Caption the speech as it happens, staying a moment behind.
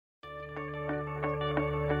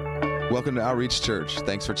Welcome to Outreach Church.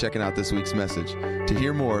 Thanks for checking out this week's message. To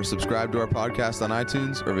hear more, subscribe to our podcast on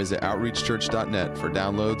iTunes or visit outreachchurch.net for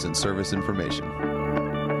downloads and service information.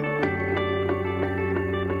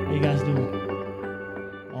 How you guys doing?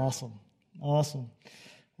 Awesome.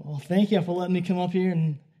 Well, thank you for letting me come up here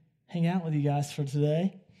and hang out with you guys for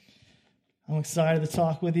today. I'm excited to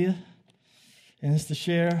talk with you and just to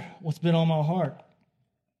share what's been on my heart.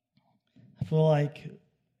 I feel like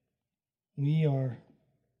we are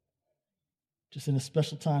just in a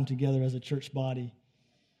special time together as a church body,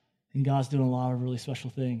 and God's doing a lot of really special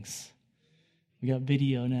things. We got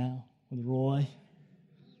video now with Roy,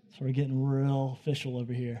 so we're getting real official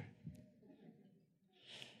over here.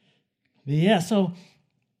 But yeah, so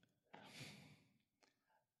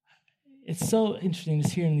it's so interesting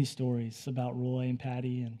just hearing these stories about Roy and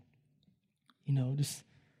Patty and, just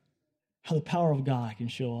how the power of God can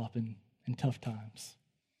show up in tough times,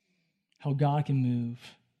 how God can move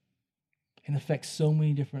and affect so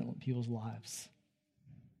many different people's lives.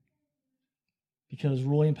 Because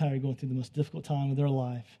Roy and Patty are going through the most difficult time of their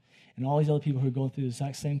life, and all these other people who are going through the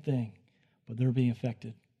exact same thing, but they're being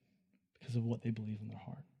affected because of what they believe in their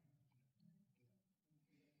heart.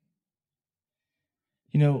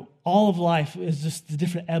 All of life is just the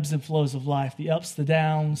different ebbs and flows of life, the ups, the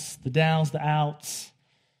downs, the outs.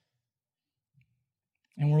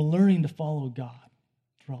 And we're learning to follow God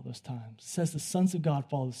throughout those times. It says the sons of God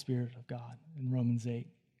follow the Spirit of God in Romans 8.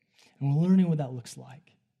 And we're learning what that looks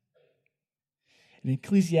like. In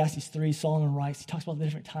Ecclesiastes 3, Solomon writes, he talks about the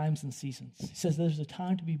different times and seasons. He says there's a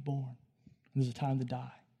time to be born, and there's a time to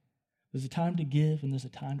die. There's a time to give, and there's a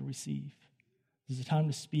time to receive. There's a time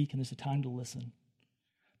to speak, and there's a time to listen.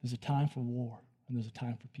 There's a time for war, and there's a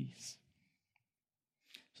time for peace.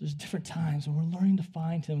 So there's different times, and we're learning to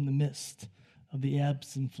find him in the midst of the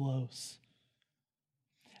ebbs and flows.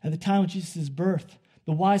 At the time of Jesus' birth,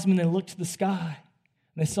 the wise men, they looked to the sky,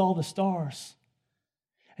 and they saw the stars,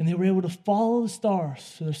 and they were able to follow the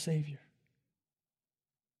stars to their Savior.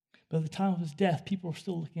 But at the time of his death, people were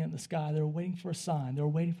still looking at the sky. They were waiting for a sign. They were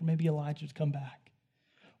waiting for maybe Elijah to come back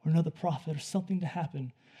or another prophet or something to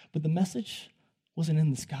happen. But the message wasn't in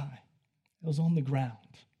the sky. It was on the ground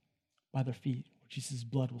by their feet where Jesus'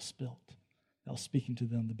 blood was spilled. That was speaking to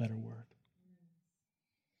them the better word.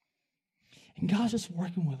 And God's just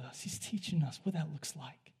working with us. He's teaching us what that looks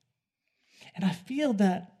like. And I feel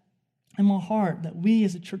that in my heart that we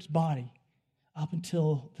as a church body, up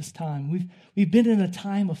until this time, we've been in a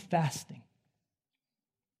time of fasting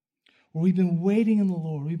where we've been waiting in the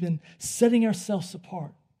Lord. We've been setting ourselves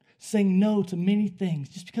apart, saying no to many things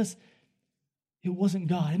just because it wasn't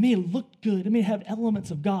God. It may have looked good. It may have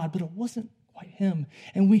elements of God, but it wasn't quite him.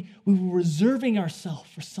 And we were reserving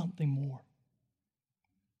ourselves for something more.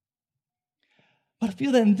 But I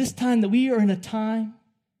feel that in this time that we are in a time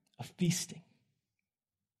of feasting.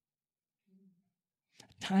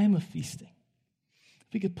 A time of feasting.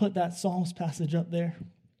 If we could put that Psalms passage up there.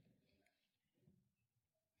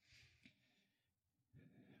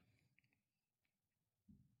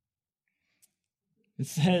 It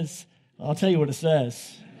says, I'll tell you what it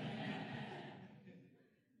says.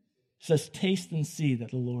 It says, taste and see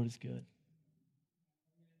that the Lord is good.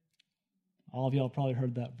 All of y'all probably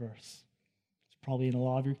heard that verse. It's probably in a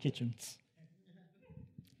lot of your kitchens.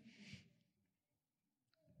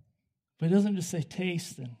 But it doesn't just say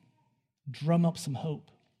taste and drum up some hope.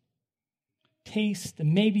 Taste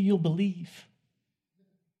and maybe you'll believe.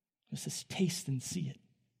 It says taste and see it.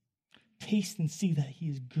 Taste and see that he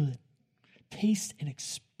is good. Taste and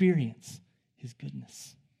experience his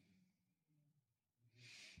goodness.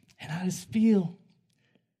 And I just feel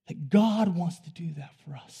that God wants to do that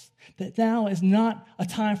for us. That now is not a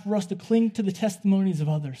time for us to cling to the testimonies of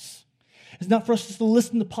others. It's not for us just to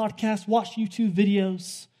listen to podcasts, watch YouTube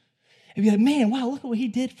videos, and be like, man, wow, look at what he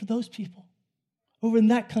did for those people over in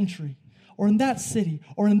that country or in that city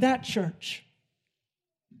or in that church.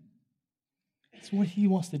 It's what he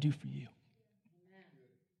wants to do for you.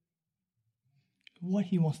 What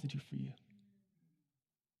he wants to do for you.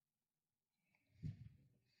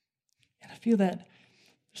 And I feel that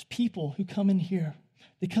there's people who come in here.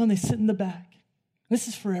 They come, they sit in the back. This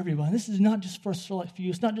is for everyone. This is not just for a select few.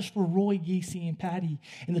 It's not just for Roy, Gacy, and Patty,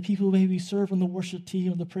 and the people who maybe serve on the worship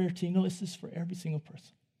team or the prayer team. No, this is for every single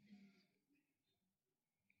person.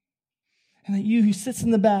 And that you who sits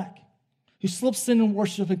in the back, who slips in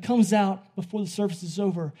worship and comes out before the service is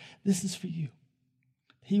over, this is for you.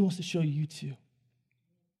 He wants to show you too.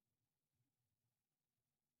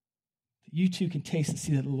 You too can taste and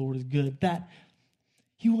see that the Lord is good. That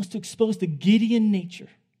he wants to expose the Gideon nature.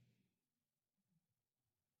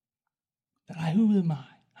 That who am I?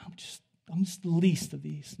 I'm just the least of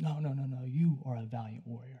these. No. You are a valiant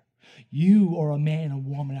warrior. You are a man and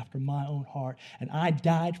woman after my own heart, and I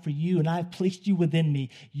died for you, and I've placed you within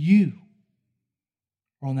me. You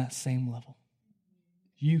are on that same level.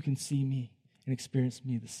 You can see me and experience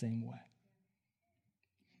me the same way.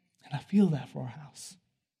 And I feel that for our house.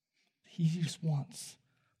 He just wants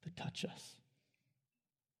to touch us.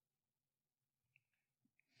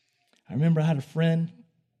 I remember I had a friend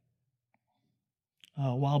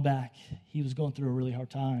a while back. He was going through a really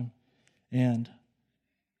hard time, and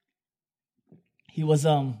he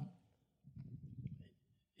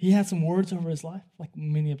had some words over his life, like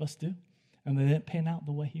many of us do, and they didn't pan out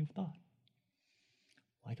the way he thought,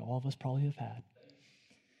 like all of us probably have had.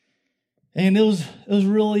 And it was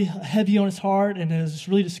really heavy on his heart, and it was just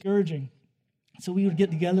really discouraging. So we would get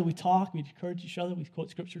together, we'd talk, we'd encourage each other, we'd quote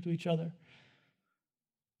scripture to each other.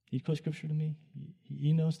 He'd quote scripture to me.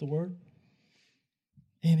 He knows the word.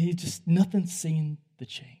 And nothing seemed to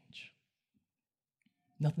change.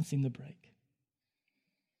 Nothing seemed to break.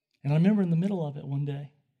 And I remember in the middle of it one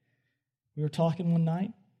day, we were talking one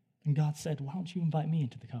night, and God said, why don't you invite me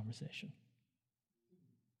into the conversation?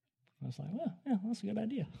 I was like, well, yeah, that's a good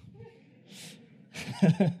idea.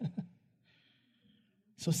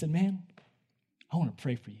 So I said, man, I want to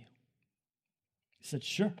pray for you. He said,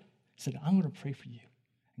 sure. He said, I'm going to pray for you,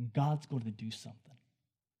 and God's going to do something.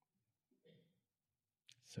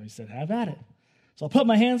 So he said, have at it. So I put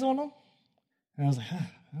my hands on him, and I was like,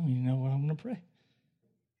 I don't even know what I'm going to pray.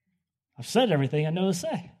 I've said everything I know to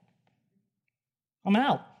say. I'm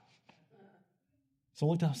out. So I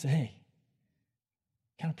looked up and said, hey,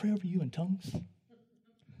 can I pray over you in tongues?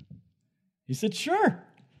 He said, sure.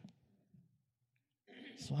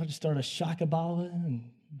 So I just started shaka-bobbing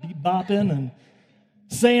and beat-bopping and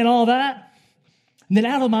saying all that. And then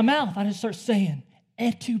out of my mouth, I just start saying,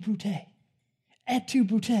 et tu, Brute, et tu,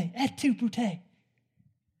 Brute, et tu, Brute. I'm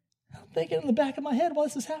thinking in the back of my head while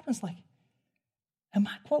this is happening, it's like, am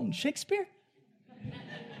I quoting Shakespeare?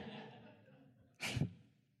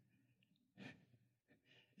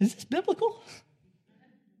 Is this biblical?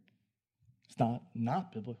 It's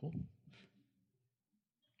not biblical.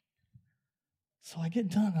 So I get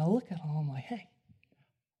done, and I look at him, I'm like, hey,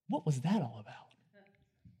 what was that all about?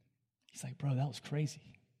 He's like, bro, that was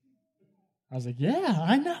crazy. I was like, yeah,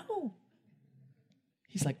 I know.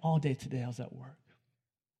 He's like, all day today I was at work.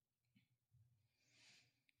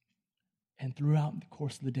 And throughout the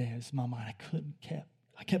course of the day, it was in my mind,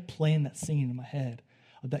 I kept playing that scene in my head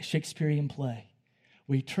of that Shakespearean play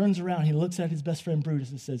where he turns around, he looks at his best friend Brutus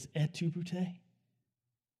and says, et tu, Brute?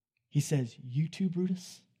 He says, you too,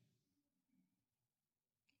 Brutus?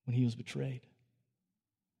 When he was betrayed.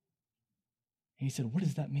 And he said, what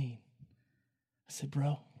does that mean? I said,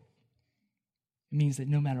 bro, it means that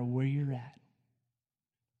no matter where you're at,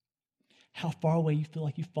 how far away you feel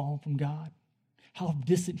like you've fallen from God, how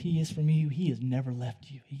distant he is from you, he has never left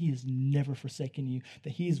you. He has never forsaken you, that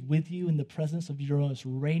he is with you in the presence of your most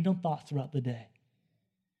random thoughts throughout the day.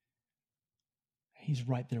 He's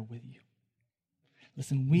right there with you.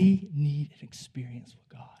 Listen, we need an experience with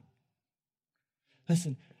God.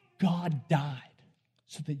 Listen, God died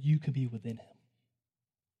so that you could be within him.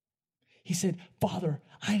 He said, Father,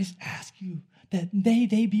 I just ask you that they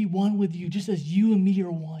be one with you just as you and me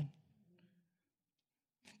are one.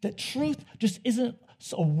 That truth just isn't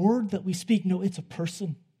a word that we speak. No, it's a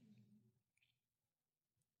person.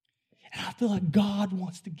 And I feel like God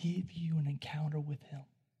wants to give you an encounter with him.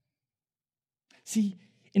 See,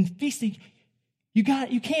 in feasting, you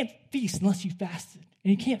can't feast unless you fasted.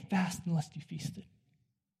 And you can't fast unless you feasted.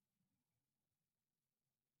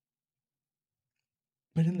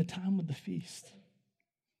 But in the time of the feast,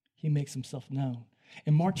 he makes himself known.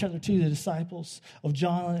 In Mark chapter 2, the disciples of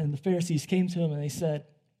John and the Pharisees came to him and they said,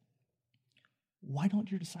 why don't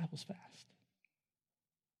your disciples fast?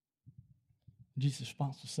 Jesus'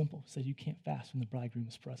 response was simple. He said, you can't fast when the bridegroom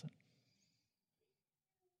is present.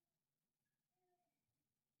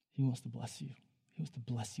 He wants to bless you. He wants to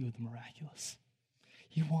bless you with the miraculous.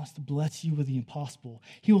 He wants to bless you with the impossible.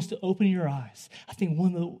 He wants to open your eyes. I think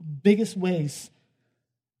one of the biggest ways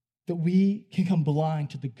that we can come blind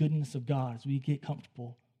to the goodness of God is we get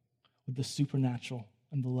comfortable with the supernatural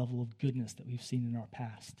and the level of goodness that we've seen in our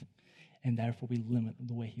past. And therefore we limit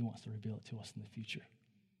the way he wants to reveal it to us in the future.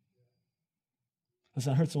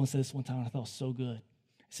 Listen, I heard someone say this one time and I thought it was so good.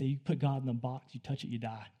 Say, you put God in a box, you touch it, you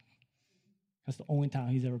die. That's the only time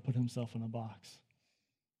he's ever put himself in a box.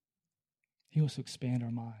 He wants to expand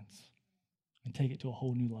our minds and take it to a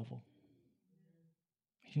whole new level.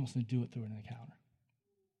 He wants to do it through an encounter.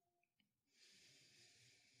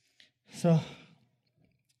 So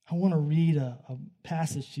I want to read a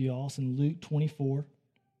passage to y'all. It's in Luke 24,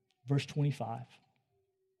 verse 25.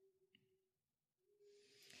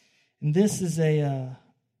 And this is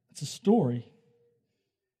it's a story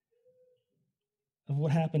of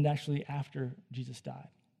what happened actually after Jesus died.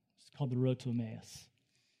 It's called the Road to Emmaus.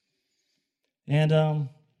 And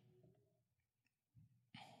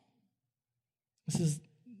this is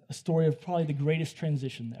a story of probably the greatest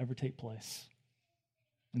transition that ever take place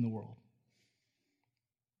in the world.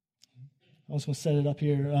 I was going to set it up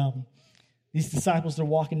here. These disciples, they're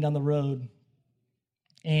walking down the road,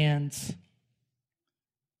 and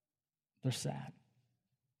they're sad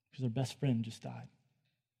because their best friend just died.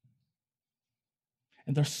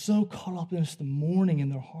 And they're so caught up in just the mourning in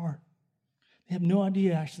their heart. They have no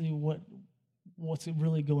idea actually what's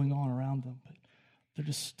really going on around them. But they're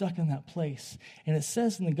just stuck in that place. And it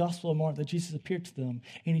says in the Gospel of Mark that Jesus appeared to them,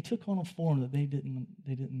 and he took on a form that they didn't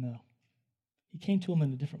know. He came to them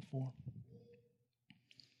in a different form.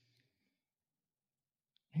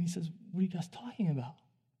 And he says, "What are you guys talking about?"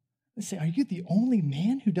 They say, "Are you the only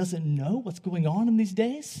man who doesn't know what's going on in these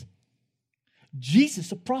days?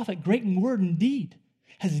 Jesus, a prophet, great in word and deed,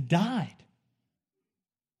 has died."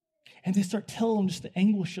 And they start telling them just the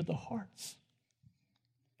anguish of their hearts.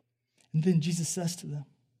 And then Jesus says to them,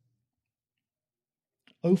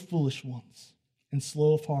 "O foolish ones, and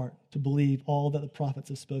slow of heart to believe all that the prophets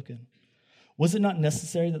have spoken. Was it not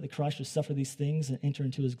necessary that the Christ should suffer these things and enter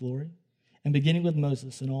into his glory? And beginning with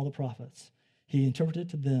Moses and all the prophets, he interpreted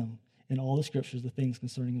to them in all the scriptures the things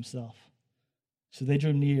concerning himself. So they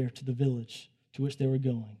drew near to the village to which they were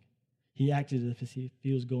going. He acted as if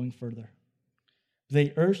he was going further.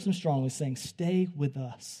 They urged him strongly, saying, 'Stay with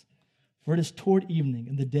us, for it is toward evening,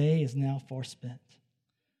 and the day is now far spent.'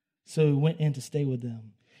 So he went in to stay with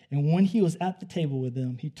them. And when he was at the table with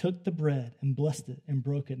them, he took the bread and blessed it and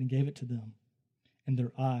broke it and gave it to them. And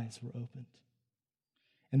their eyes were opened.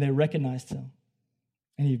 And they recognized him,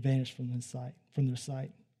 and he vanished from their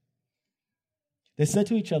sight. They said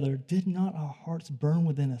to each other, 'Did not our hearts burn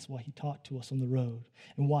within us while he talked to us on the road,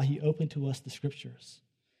 and while he opened to us the scriptures?'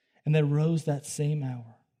 And they rose that same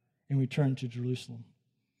hour and returned to Jerusalem.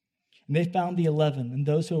 And they found the 11 and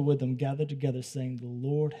those who were with them gathered together, saying, 'The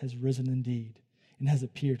Lord has risen indeed and has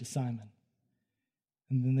appeared to Simon.'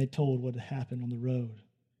 And then they told what had happened on the road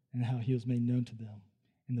and how he was made known to them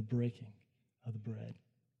in the breaking of the bread."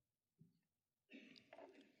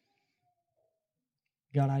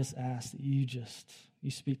 God, I just ask that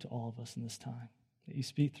you speak to all of us in this time, that you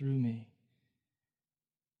speak through me,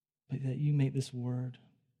 but that you make this word,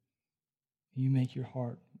 you make your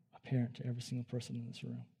heart apparent to every single person in this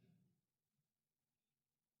room.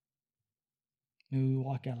 May we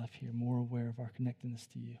walk out of here more aware of our connectedness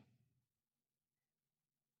to you,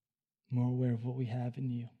 more aware of what we have in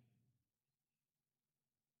you,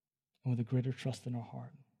 and with a greater trust in our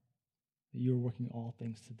heart that you are working all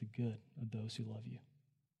things to the good of those who love you.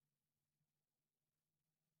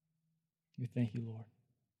 We thank you, Lord.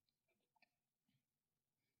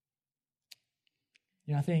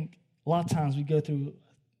 I think a lot of times we go through,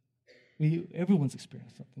 everyone's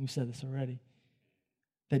experienced something, we've said this already,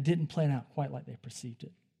 that didn't plan out quite like they perceived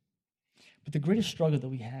it. But the greatest struggle that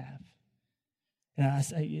we have,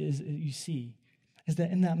 you see, is that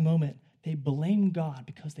in that moment, they blame God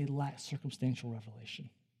because they lack circumstantial revelation.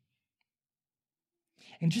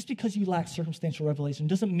 And just because you lack circumstantial revelation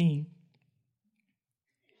doesn't mean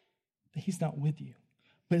that he's not with you.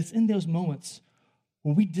 But it's in those moments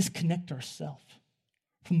where we disconnect ourselves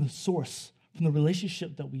from the source, from the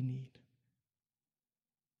relationship that we need.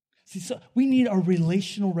 See, so we need our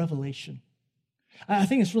relational revelation. I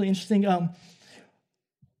think it's really interesting.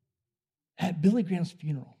 At Billy Graham's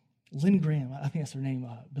funeral, Lynn Graham, I think that's her name,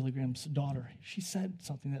 Billy Graham's daughter, she said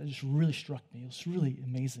something that just really struck me. It was really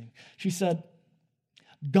amazing. She said,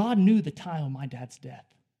 "God knew the time of my dad's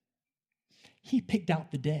death. He picked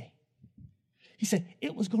out the day. He said,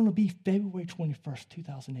 it was going to be February 21st,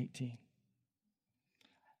 2018.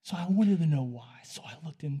 So I wanted to know why, so I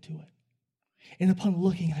looked into it. And upon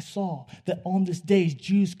looking, I saw that on this day,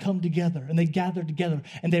 Jews come together, and they gather together,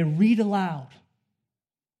 and they read aloud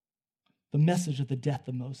the message of the death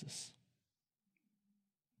of Moses.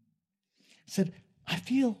 Said,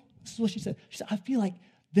 this is what she said, I feel like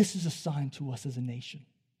this is a sign to us as a nation.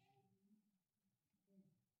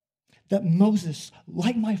 That Moses,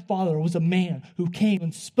 like my father, was a man who came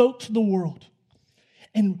and spoke to the world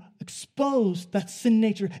and exposed that sin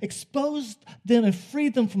nature, exposed them and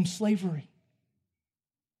freed them from slavery.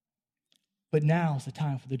 But now is the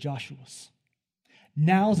time for the Joshuas.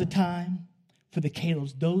 Now is the time for the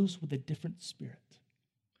Calebs, those with a different spirit,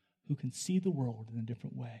 who can see the world in a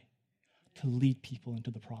different way, to lead people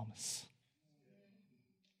into the promise.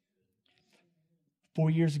 4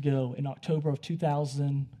 years ago, in October of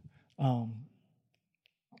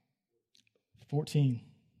 2014.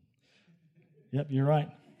 Yep, you're right.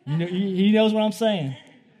 He knows what I'm saying.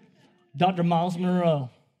 Dr. Miles Monroe.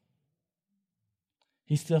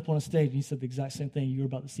 He stood up on a stage and he said the exact same thing. You're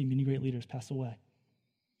about to see many great leaders pass away.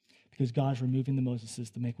 Because God's removing the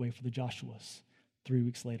Moseses to make way for the Joshuas. 3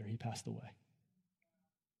 weeks later, he passed away.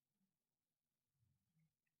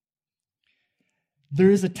 There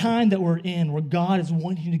is a time that we're in where God is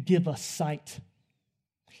wanting to give us sight.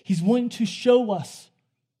 He's wanting to show us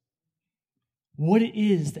what it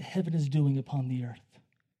is that heaven is doing upon the earth.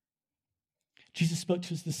 Jesus spoke to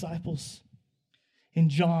his disciples in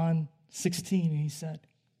John 16, and he said,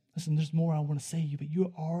 listen, there's more I want to say to you, but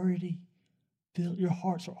your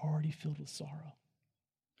hearts are already filled with sorrow.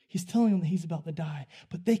 He's telling them that he's about to die,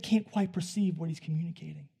 but they can't quite perceive what he's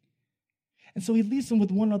communicating. And so he leaves them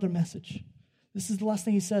with one other message. This is the last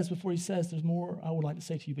thing he says before he says, there's more I would like to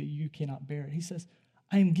say to you, but you cannot bear it. He says,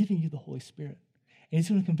 I am giving you the Holy Spirit. And he's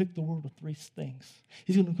going to convict the world of 3 things.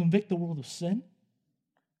 He's going to convict the world of sin,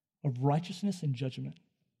 of righteousness, and judgment.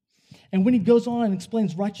 And when he goes on and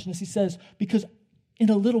explains righteousness, he says, because in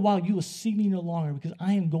a little while you will see me no longer, because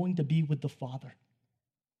I am going to be with the Father.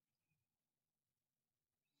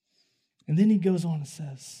 And then he goes on and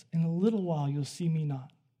says, in a little while you'll see me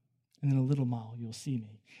not, and in a little while you'll see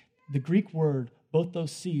me. The Greek word, both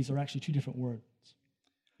those C's are actually 2 different words.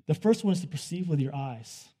 The first one is to perceive with your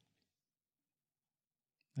eyes,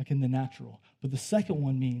 like in the natural. But the second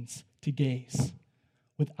one means to gaze,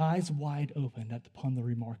 with eyes wide open upon the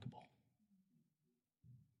remarkable.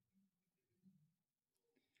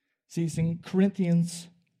 See, it's in Corinthians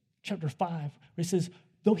chapter 5, where he says,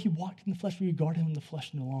 though he walked in the flesh, we regard him in the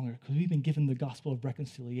flesh no longer, because we've been given the gospel of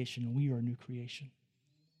reconciliation, and we are a new creation.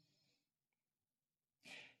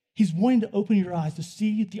 He's wanting to open your eyes to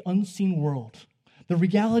see the unseen world, the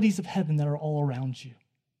realities of heaven that are all around you.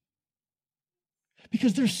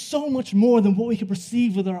 Because there's so much more than what we can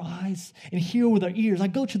perceive with our eyes and hear with our ears. I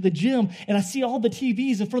go to the gym and I see all the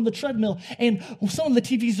TVs in front of the treadmill, and some of the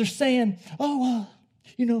TVs are saying,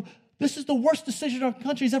 this is the worst decision our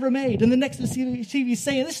country's ever made. And the next TV is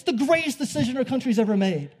saying, this is the greatest decision our country's ever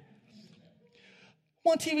made.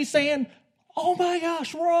 One TV saying, oh my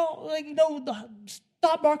gosh, we're all, the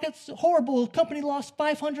stock market's horrible. The company lost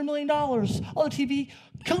 $500 million. Other TV,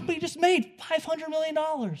 company just made $500 million.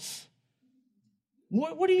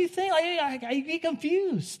 What do you think? I get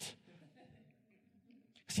confused.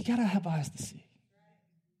 Because you got to have eyes to see.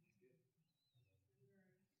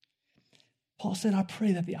 Paul said, I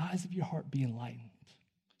pray that the eyes of your heart be enlightened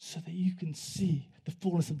so that you can see the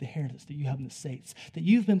fullness of the inheritance that you have in the saints, that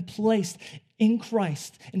you've been placed in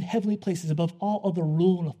Christ in heavenly places above all other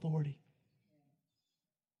rule and authority.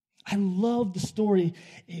 I love the stories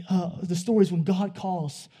when God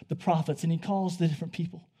calls the prophets and he calls the different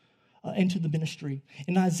people into the ministry.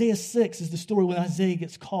 In Isaiah 6 is the story when Isaiah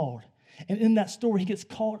gets called. And in that story, he gets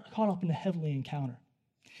caught up in a heavenly encounter.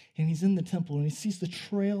 And he's in the temple, and he sees the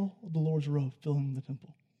trail of the Lord's robe filling the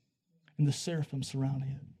temple, and the seraphim surrounding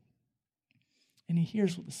it. And he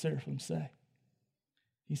hears what the seraphim say.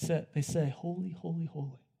 They say, holy, holy,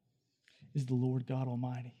 holy is the Lord God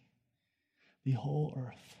Almighty. The whole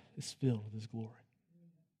earth is filled with his glory.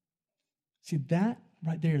 See, that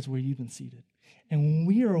right there is where you've been seated. And when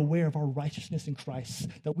we are aware of our righteousness in Christ,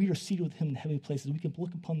 that we are seated with him in heavenly places, we can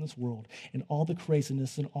look upon this world and all the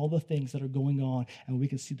craziness and all the things that are going on, and we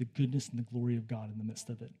can see the goodness and the glory of God in the midst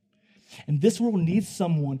of it. And this world needs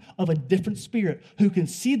someone of a different spirit who can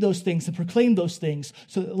see those things and proclaim those things,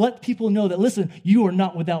 so that let people know that, listen, you are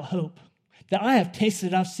not without hope. That I have tasted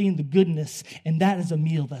and I've seen the goodness, and that is a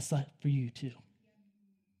meal that's for you too.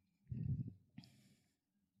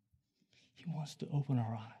 He wants to open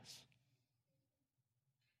our eyes,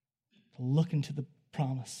 to look into the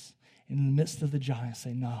promise, and in the midst of the giants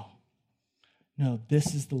say, no,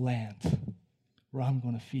 this is the land where I'm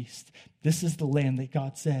going to feast. This is the land that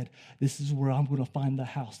God said, this is where I'm going to find the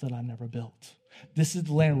house that I never built. This is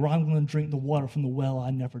the land where I'm going to drink the water from the well I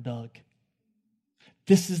never dug.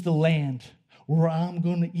 This is the land where I'm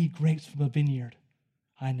going to eat grapes from a vineyard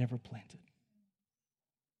I never planted.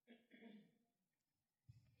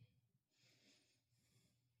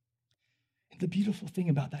 The beautiful thing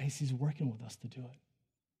about that is he's working with us to do it.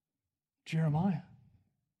 Jeremiah.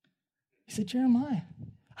 He said, Jeremiah,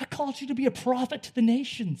 I called you to be a prophet to the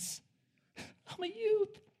nations. I'm a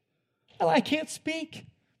youth. I can't speak.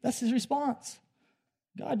 That's his response.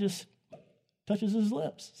 God just touches his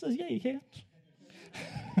lips. Says, yeah, you can.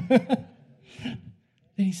 Then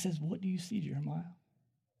he says, what do you see, Jeremiah?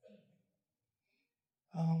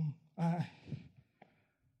 I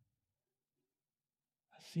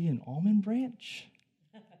see an almond branch.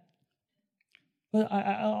 But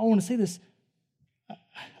I want to say this.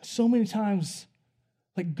 So many times,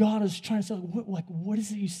 like God is trying to say, what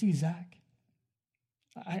is it you see, Zach?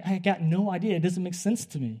 I got no idea. It doesn't make sense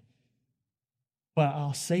to me. But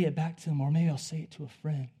I'll say it back to him, or maybe I'll say it to a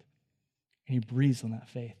friend. And he breathes on that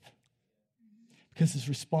faith. Because his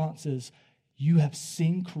response is, you have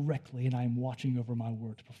seen correctly, and I am watching over my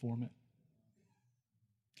word to perform it.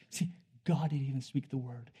 See, God didn't even speak the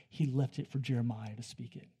word. He left it for Jeremiah to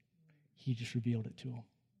speak it. He just revealed it to him.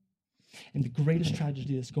 And the greatest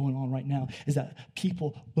tragedy that's going on right now is that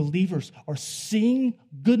people, believers, are seeing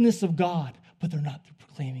goodness of God, but they're not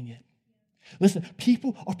proclaiming it. Listen,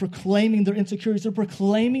 people are proclaiming their insecurities. They're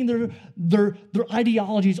proclaiming their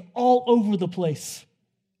ideologies all over the place.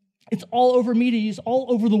 It's all over media. It's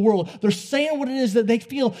all over the world. They're saying what it is that they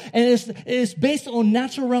feel, and it's based on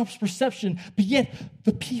natural realms perception. But yet,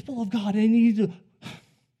 the people of God,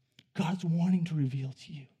 God's wanting to reveal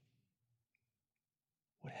to you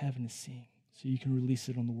what heaven is seeing so you can release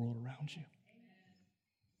it on the world around you.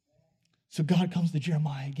 So God comes to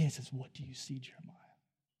Jeremiah again and says, what do you see, Jeremiah?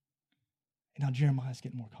 And now Jeremiah's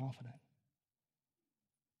getting more confident.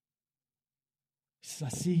 He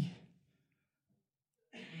says, I see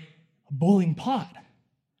a boiling pot.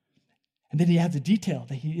 And then he adds a detail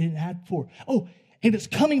that he didn't add before. Oh, and it's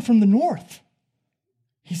coming from the north.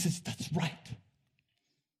 He says, that's right.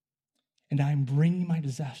 And I am bringing my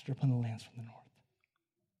disaster upon the lands from the north.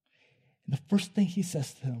 And the first thing he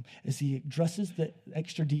says to him is he addresses the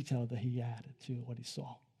extra detail that he added to what he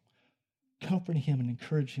saw, comforting him and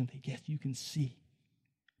encouraging him that, yes, you can see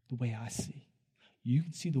the way I see. You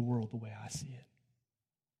can see the world the way I see it.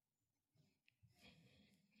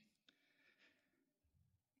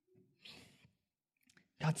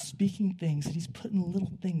 God's speaking things, and he's putting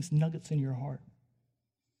little things, nuggets in your heart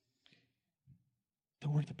that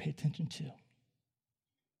we're to pay attention to,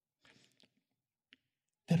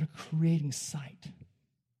 that are creating sight.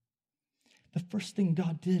 The first thing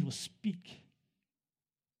God did was speak,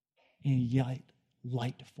 and yet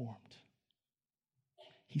light formed.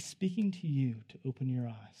 He's speaking to you to open your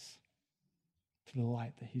eyes to the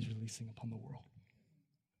light that he's releasing upon the world.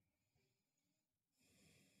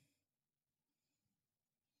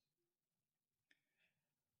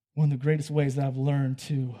 One of the greatest ways that I've learned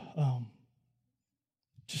to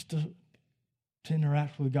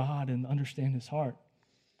interact with God and understand his heart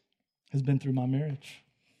has been through my marriage.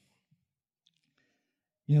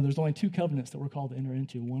 You know, there's only 2 covenants that we're called to enter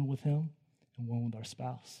into, one with him and one with our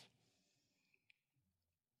spouse.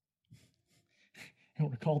 And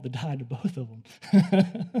we're called to die to both of them.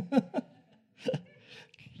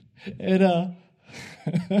 And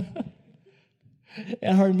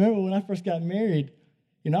I remember when I first got married,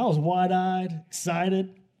 you know, I was wide-eyed,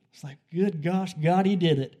 excited. It's like, good gosh, God, he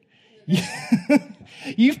did it.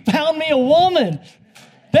 You found me a woman.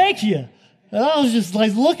 Thank you. And I was just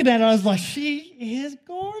like looking at her. I was like, she is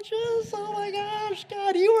gorgeous. Oh my gosh,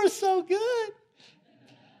 God, you are so good.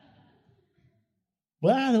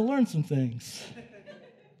 But I had to learn some things.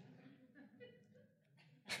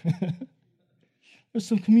 There's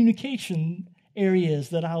some communication areas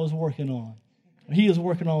that I was working on. He was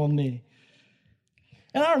working on with me.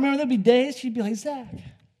 And I remember there'd be days she'd be like, Zach,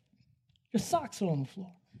 your socks are on the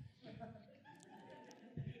floor.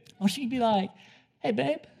 Or she'd be like, hey,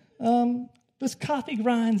 babe, there's coffee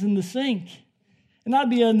grinds in the sink. And I'd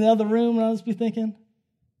be in the other room and I'd just be thinking,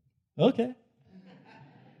 okay.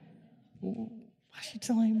 Why is she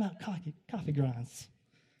telling me about coffee grinds?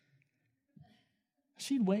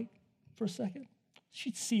 She'd wait for a second.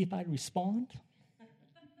 She'd see if I'd respond.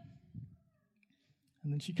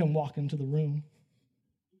 And then she'd come walk into the room.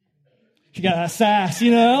 She got that sass,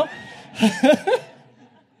 you know?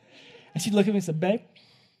 And she'd look at me and say, babe,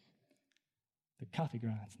 the coffee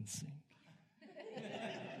grinds in the sink.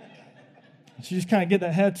 And she just kind of get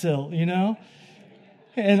that head tilt, you know?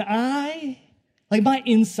 And my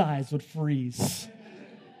insides would freeze.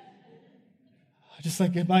 Just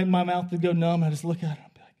like if my mouth would go numb, I'd just look at her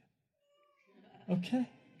and be like, okay.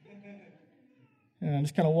 And I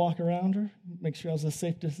just kind of walk around her, make sure I was a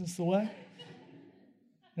safe distance away.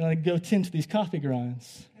 And I'd go tend to these coffee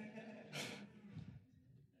grinds.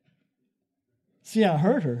 See, I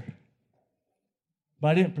heard her, but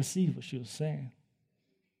I didn't perceive what she was saying.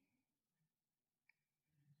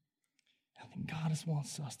 I think God just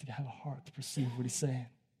wants us to have a heart to perceive what he's saying.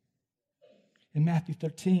 In Matthew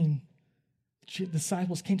 13, the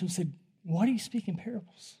disciples came to him and said, why do you speak in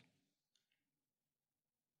parables?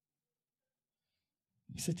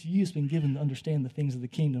 He said, to you it's been given to understand the things of the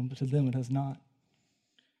kingdom, but to them it has not.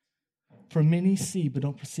 For many see but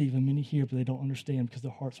don't perceive, and many hear but they don't understand because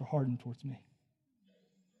their hearts are hardened towards me.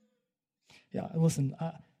 Yeah, listen,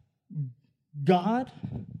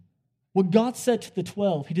 what God said to the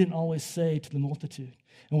 12, he didn't always say to the multitude.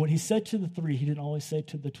 And what he said to the 3, he didn't always say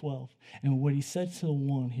to the 12. And what he said to the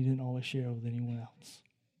 1, he didn't always share with anyone else.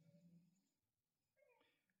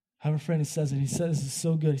 I have a friend who says it. He says this is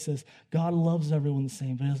so good. He says, God loves everyone the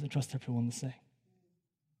same, but he doesn't trust everyone the same.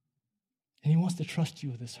 And he wants to trust you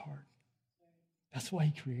with his heart. That's why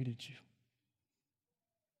he created you.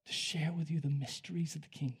 To share with you the mysteries of the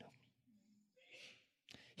kingdom.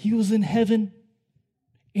 He was in heaven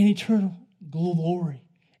in eternal glory.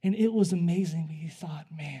 And it was amazing. But he thought,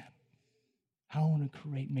 man, I want to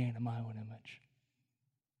create man in my own image.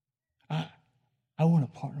 I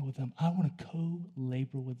want to partner with them. I want to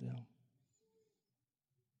co-labor with them.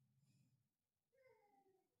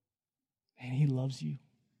 And he loves you.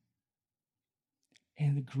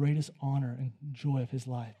 And the greatest honor and joy of his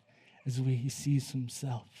life is the way he sees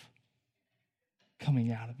himself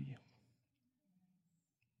coming out of you.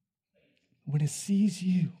 When he sees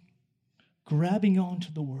you grabbing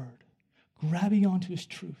onto the word, grabbing onto his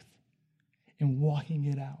truth, and walking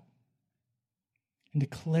it out, and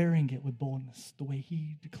declaring it with boldness, the way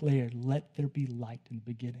he declared, let there be light in the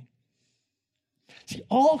beginning. See,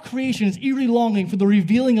 all creation is eagerly longing for the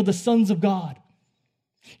revealing of the sons of God.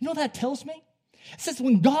 You know what that tells me? It says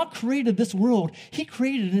when God created this world, he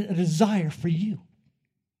created a desire for you.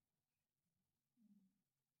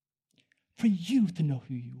 For you to know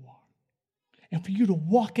who you are. And for you to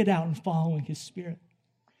walk it out in following his spirit.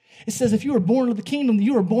 It says if you are born of the kingdom,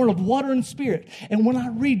 you are born of water and spirit. And when I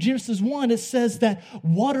read Genesis 1, it says that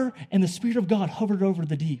water and the Spirit of God hovered over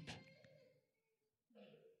the deep.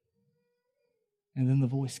 And then the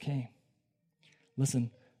voice came. Listen,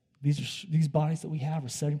 these bodies that we have are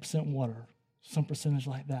 70% water, some percentage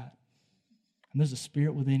like that. And there's a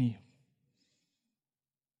spirit within you.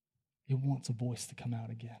 It wants a voice to come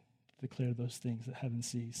out again, to declare those things that heaven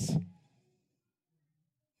sees.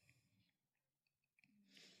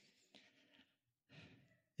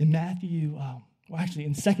 In Matthew,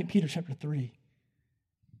 in 2 Peter chapter 3,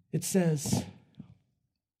 it says,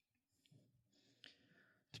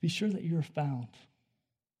 to be sure that you are found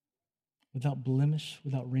without blemish,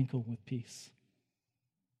 without wrinkle, with peace.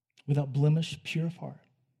 Without blemish, pure of heart,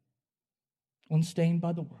 unstained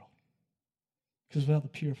by the world. Because without the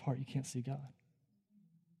pure of heart, you can't see God.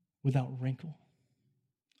 Without wrinkle,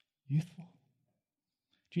 youthful.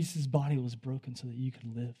 Jesus' body was broken so that you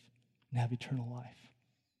could live and have eternal life.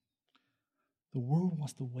 The world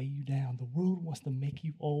wants to weigh you down. The world wants to make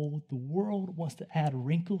you old. The world wants to add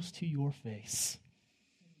wrinkles to your face.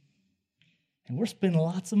 And we're spending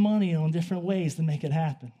lots of money on different ways to make it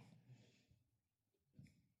happen.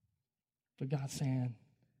 But God's saying,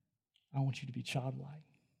 I want you to be childlike.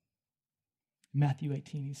 In Matthew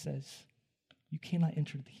 18, he says, you cannot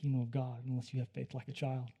enter the kingdom of God unless you have faith like a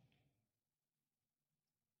child.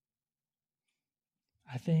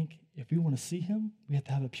 I think if we want to see him, we have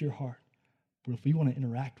to have a pure heart. But if we want to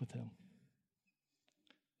interact with him,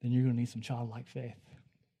 then you're going to need some childlike faith.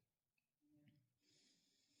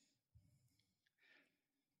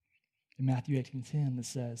 In Matthew 18:10, it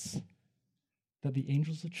says that the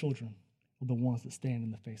angels of children are the ones that stand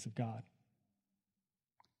in the face of God.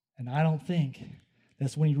 And I don't think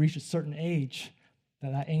that's when you reach a certain age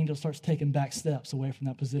that angel starts taking back steps away from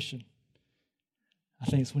that position. I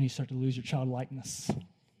think it's when you start to lose your childlikeness.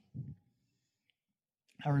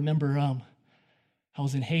 I remember I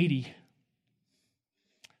was in Haiti,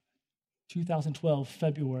 2011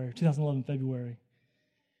 February.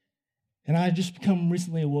 And I had just become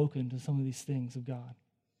recently awoken to some of these things of God.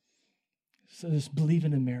 So just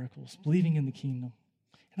believing in miracles, believing in the kingdom.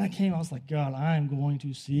 And I was like, God, I'm going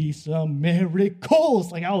to see some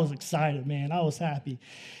miracles. Like, I was excited, man. I was happy.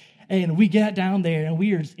 And we got down there, and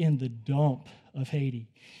we were in the dump of Haiti.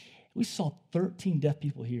 We saw 13 deaf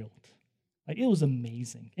people healed. Like, it was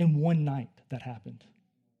amazing. In one night, that happened.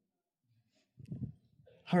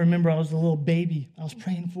 I remember I was a little baby. I was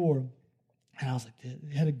praying for him. And I was like,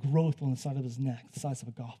 it had a growth on the side of his neck, the size of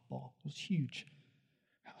a golf ball. It was huge.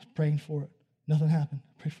 I was praying for it. Nothing happened.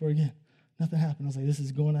 I prayed for it again. Nothing happened. I was like, this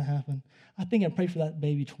is going to happen. I think I prayed for that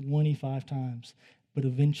baby 25 times. But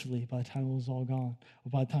eventually, by the time it was all gone, or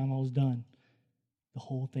by the time I was done, the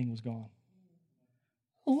whole thing was gone.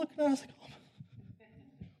 I was looking at it, I was like,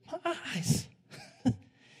 oh, my eyes.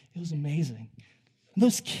 It was amazing. And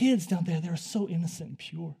those kids down there, they were so innocent and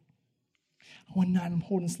pure. One night, I'm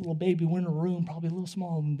holding this little baby. We're in a room probably a little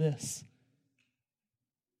smaller than this.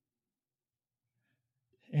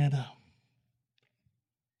 And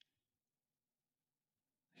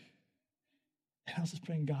And I was just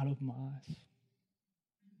praying, God, open my eyes.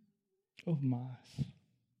 Open my eyes.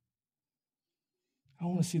 I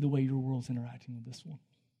want to see the way your world's interacting with this one.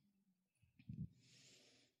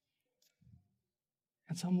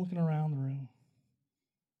 And so I'm looking around the room,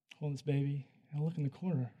 holding this baby, and I look in the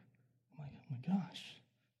corner. I'm like, oh my gosh,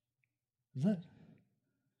 is that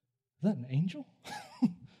an angel?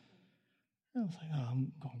 And I was like, oh,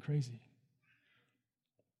 I'm going crazy.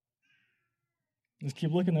 Just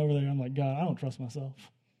keep looking over there. I'm like, God, I don't trust myself.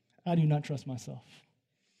 I do not trust myself.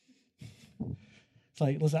 It's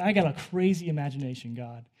like, listen, I got a crazy imagination,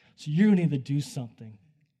 God. So you're going to need to do something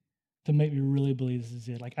to make me really believe this is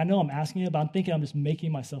it. Like, I know I'm asking it, but I'm thinking I'm just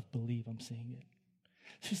making myself believe I'm seeing it.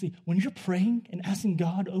 Seriously, when you're praying and asking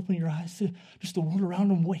God to open your eyes to just the world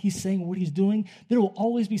around him, what he's saying, what he's doing, there will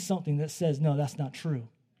always be something that says, no, that's not true.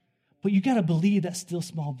 But you got to believe that still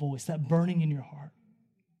small voice, that burning in your heart.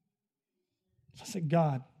 So I said,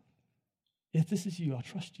 God, if this is you, I'll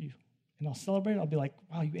trust you. And I'll celebrate it. I'll be like,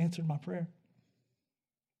 wow, you answered my prayer.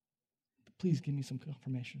 But please give me some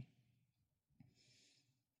confirmation.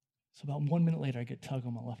 So about 1 minute later, I get tugged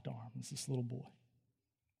on my left arm. It's this little boy,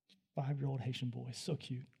 5-year-old Haitian boy, so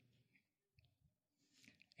cute.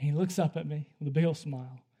 And he looks up at me with a big old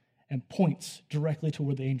smile and points directly to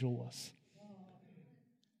where the angel was.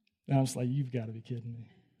 And I was like, you've got to be kidding me.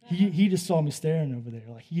 He just saw me staring over there.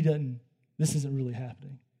 Like, this isn't really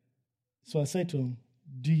happening. So I say to him,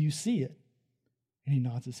 do you see it? And he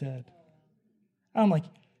nods his head. I'm like,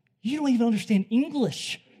 you don't even understand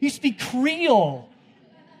English. You speak Creole.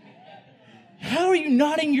 How are you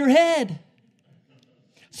nodding your head?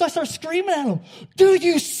 So I start screaming at him, do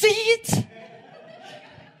you see it?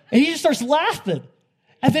 And he just starts laughing.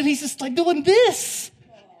 And then he's just like doing this.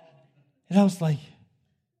 And I was like,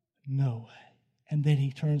 no way. And then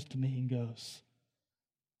he turns to me and goes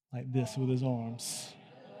like this with his arms.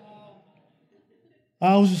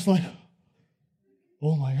 I was just like,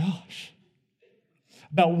 oh my gosh.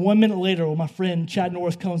 About 1 minute later, when my friend Chad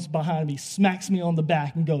Norris comes behind me, smacks me on the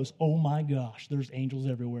back and goes, oh my gosh, there's angels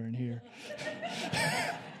everywhere in here.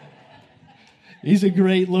 He's a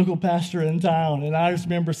great local pastor in town. And I just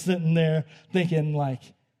remember sitting there thinking like,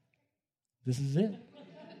 this is it.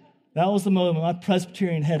 That was the moment my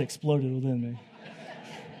Presbyterian head exploded within me.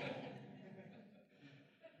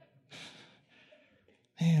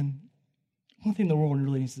 Man, one thing the world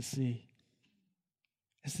really needs to see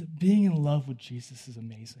is that being in love with Jesus is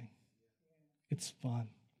amazing. It's fun.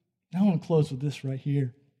 Now I want to close with this right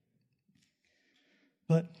here.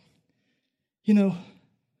 But, you know,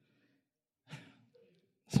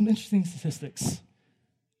 some interesting statistics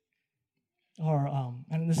are,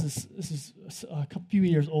 and this is a few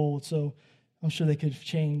years old, so I'm sure they could have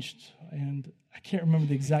changed, and I can't remember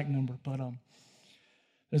the exact number, but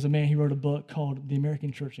there's a man, he wrote a book called The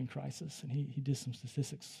American Church in Crisis, and he did some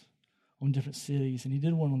statistics on different cities, and he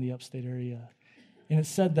did one on the upstate area. And it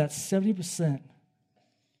said that 70%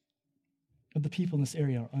 of the people in this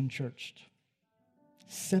area are unchurched.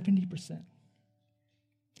 70%.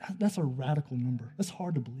 That's a radical number. That's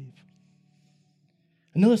hard to believe.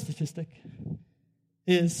 Another statistic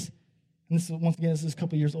is, and this is, once again, this is a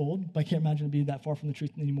couple years old, but I can't imagine it being that far from the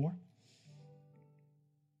truth anymore,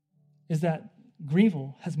 is that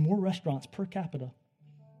Greenville has more restaurants per capita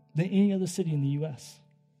than any other city in the U.S.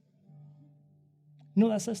 You know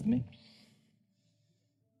what that says to me?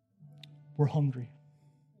 We're hungry.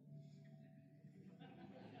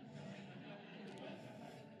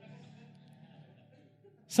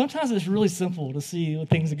 Sometimes it's really simple to see the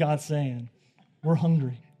things that God's saying. We're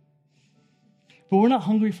hungry. But we're not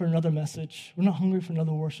hungry for another message. We're not hungry for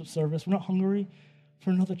another worship service. We're not hungry for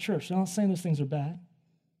another church. I'm not saying those things are bad.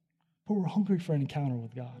 But we're hungry for an encounter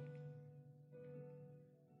with God.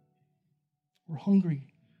 We're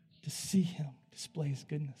hungry to see him display his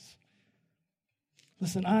goodness.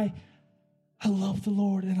 Listen, I love the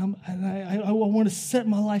Lord, and I want to set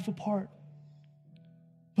my life apart.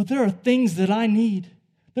 But there are things that I need.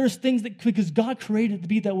 There's things that, because God created it to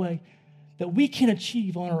be that way, that we can't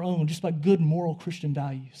achieve on our own just by good moral Christian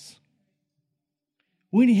values.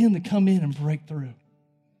 We need him to come in and break through.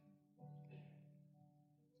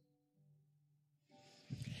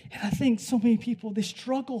 And I think so many people, they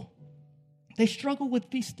struggle. They struggle with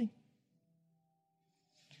feasting.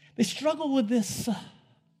 They struggle with this,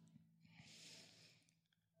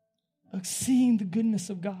 of seeing the goodness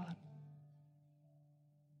of God.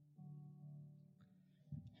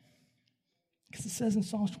 Because it says in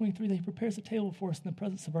Psalms 23 that he prepares a table for us in the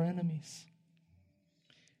presence of our enemies.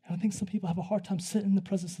 And I think some people have a hard time sitting in the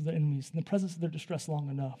presence of their enemies, in the presence of their distress long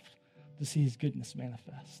enough to see his goodness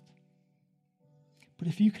manifest. But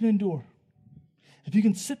if you can endure, if you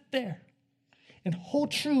can sit there and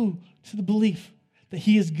hold true to the belief that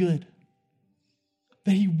he is good,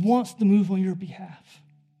 that he wants to move on your behalf,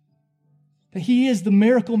 that he is the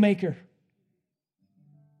miracle maker,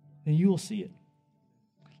 then you will see it.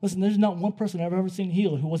 Listen, there's not one person I've ever seen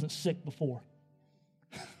healed who wasn't sick before.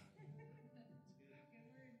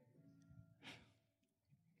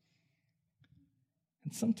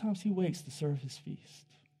 And sometimes he waits to serve his feast,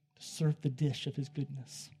 to serve the dish of his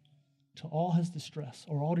goodness. To all his distress,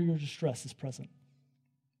 or all of your distress is present.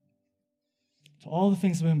 To all the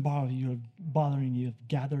things that have been bothering you have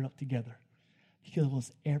gathered up together. Because it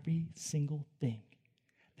was every single thing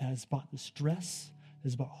that has brought distress, that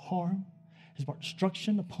has brought harm, has brought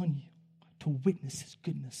destruction upon you, to witness his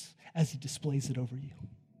goodness as he displays it over you.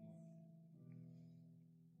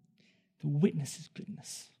 To witness his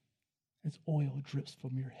goodness as oil drips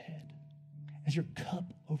from your head, as your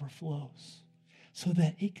cup overflows, so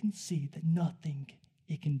that it can see that nothing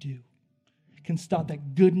it can do can stop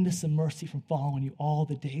that goodness and mercy from following you all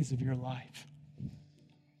the days of your life.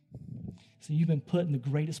 So you've been put in the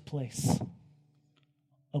greatest place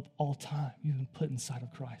of all time. You've been put inside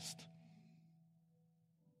of Christ.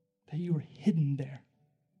 That you were hidden there.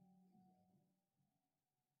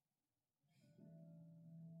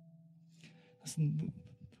 Listen,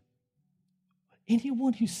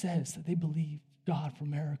 anyone who says that they believe God for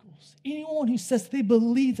miracles, anyone who says they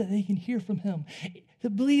believe that they can hear from him,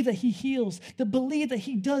 that believe that he heals, that believe that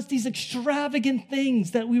he does these extravagant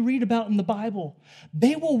things that we read about in the Bible,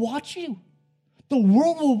 they will watch you. The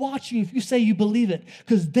world will watch you if you say you believe it,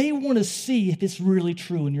 because they want to see if it's really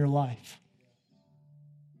true in your life.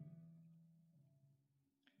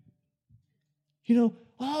 You know,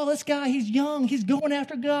 oh, this guy, he's young, he's going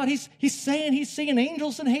after God, he's saying he's seeing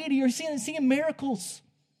angels in Haiti, or he's seeing miracles.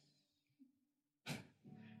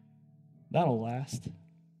 That'll last.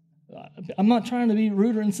 I'm not trying to be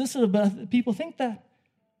rude or insensitive, but people think that.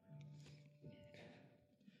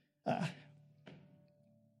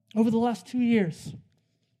 Over the last 2 years,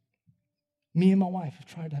 me and my wife have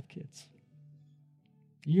tried to have kids.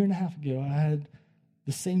 A year and a half ago, I had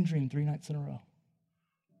the same dream 3 nights in a row.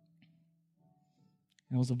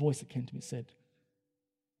 And it was a voice that came to me and said,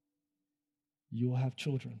 "You will have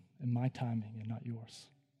children in my timing and not yours."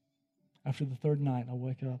 After the 3rd night, I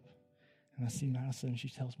wake up and I see Madison, and she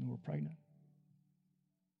tells me we're pregnant.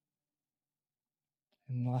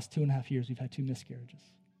 In the last 2.5 years, we've had 2 miscarriages.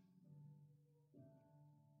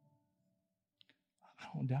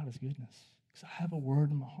 I don't doubt his goodness, because I have a word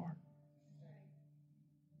in my heart.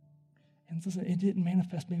 And listen, it didn't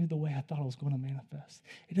manifest maybe the way I thought it was going to manifest.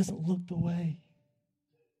 It doesn't look the way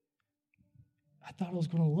I thought it was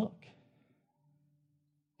going to look.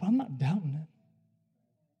 But I'm not doubting it.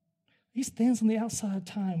 He stands on the outside of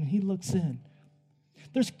time and he looks in.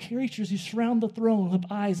 There's creatures who surround the throne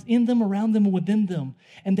with eyes in them, around them, and within them.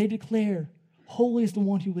 And they declare, "Holy is the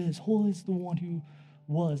one who is, holy is the one who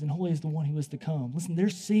was, and holy is the one who is to come." Listen, they're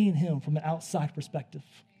seeing him from an outside perspective.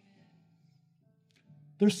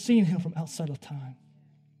 They're seeing him from outside of time.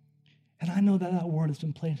 And I know that word has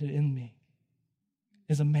been planted in me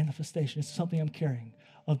as a manifestation. It's something I'm carrying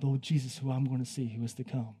of the Jesus who I'm going to see, who is to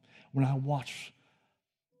come, when I watch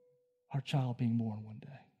our child being born one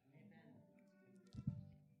day.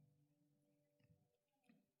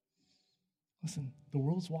 Listen, the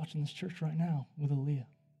world's watching this church right now with Aaliyah.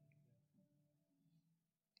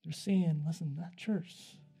 They're seeing, listen, that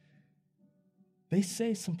church, they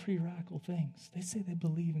say some pretty radical things. They say they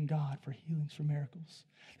believe in God for healings, for miracles.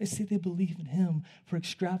 They say they believe in him for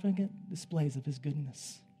extravagant displays of his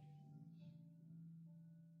goodness.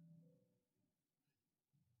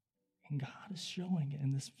 And God is showing it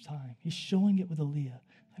in this time. He's showing it with Aaliyah.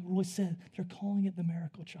 Like Roy said, they're calling it the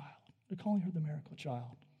miracle child. They're calling her the miracle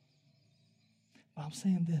child. But I'm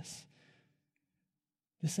saying this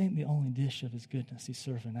ain't the only dish of his goodness he's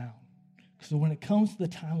serving out. Because when it comes to the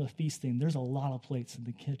time of feasting, there's a lot of plates in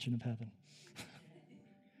the kitchen of heaven.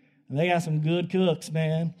 And they got some good cooks,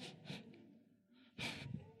 man.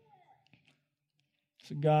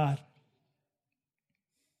 So God,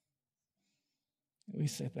 we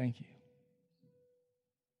say thank you.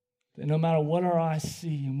 That no matter what our eyes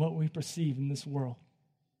see and what we perceive in this world,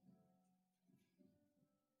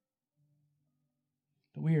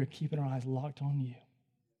 that we are keeping our eyes locked on you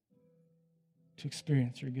to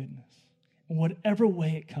experience your goodness. In whatever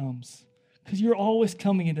way it comes, because you're always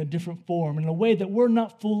coming in a different form, in a way that we're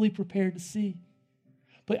not fully prepared to see.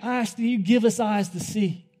 But I ask that you give us eyes to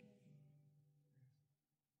see.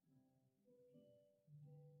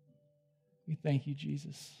 We thank you,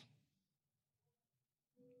 Jesus.